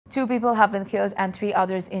2 people have been killed and 3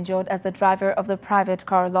 others injured as the driver of the private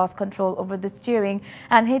car lost control over the steering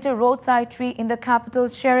and hit a roadside tree in the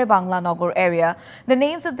capital's Shere-Bangla Nagar area. The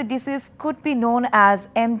names of the deceased could be known as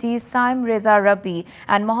MD Saim Reza Rabi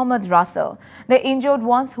and Mohammad Russell. The injured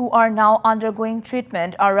ones who are now undergoing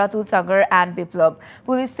treatment are Ratul Sagar and Biplab.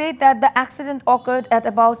 Police said that the accident occurred at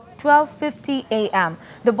about 12:50 a.m.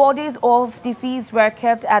 The bodies of deceased were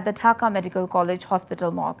kept at the Dhaka Medical College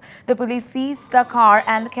Hospital morgue. The police seized the car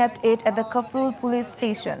and kept it at the Kafrul police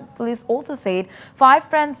station. Police also said 5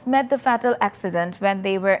 friends met the fatal accident when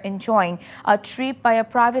they were enjoying a trip by a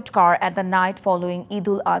private car at the night following Eid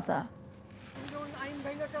al-Azha.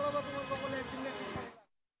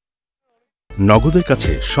 নগদের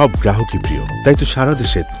কাছে সব গ্রাহকই প্রিয়, তাই তো সারা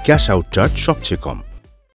দেশে cash out charge সবচেয়ে কম।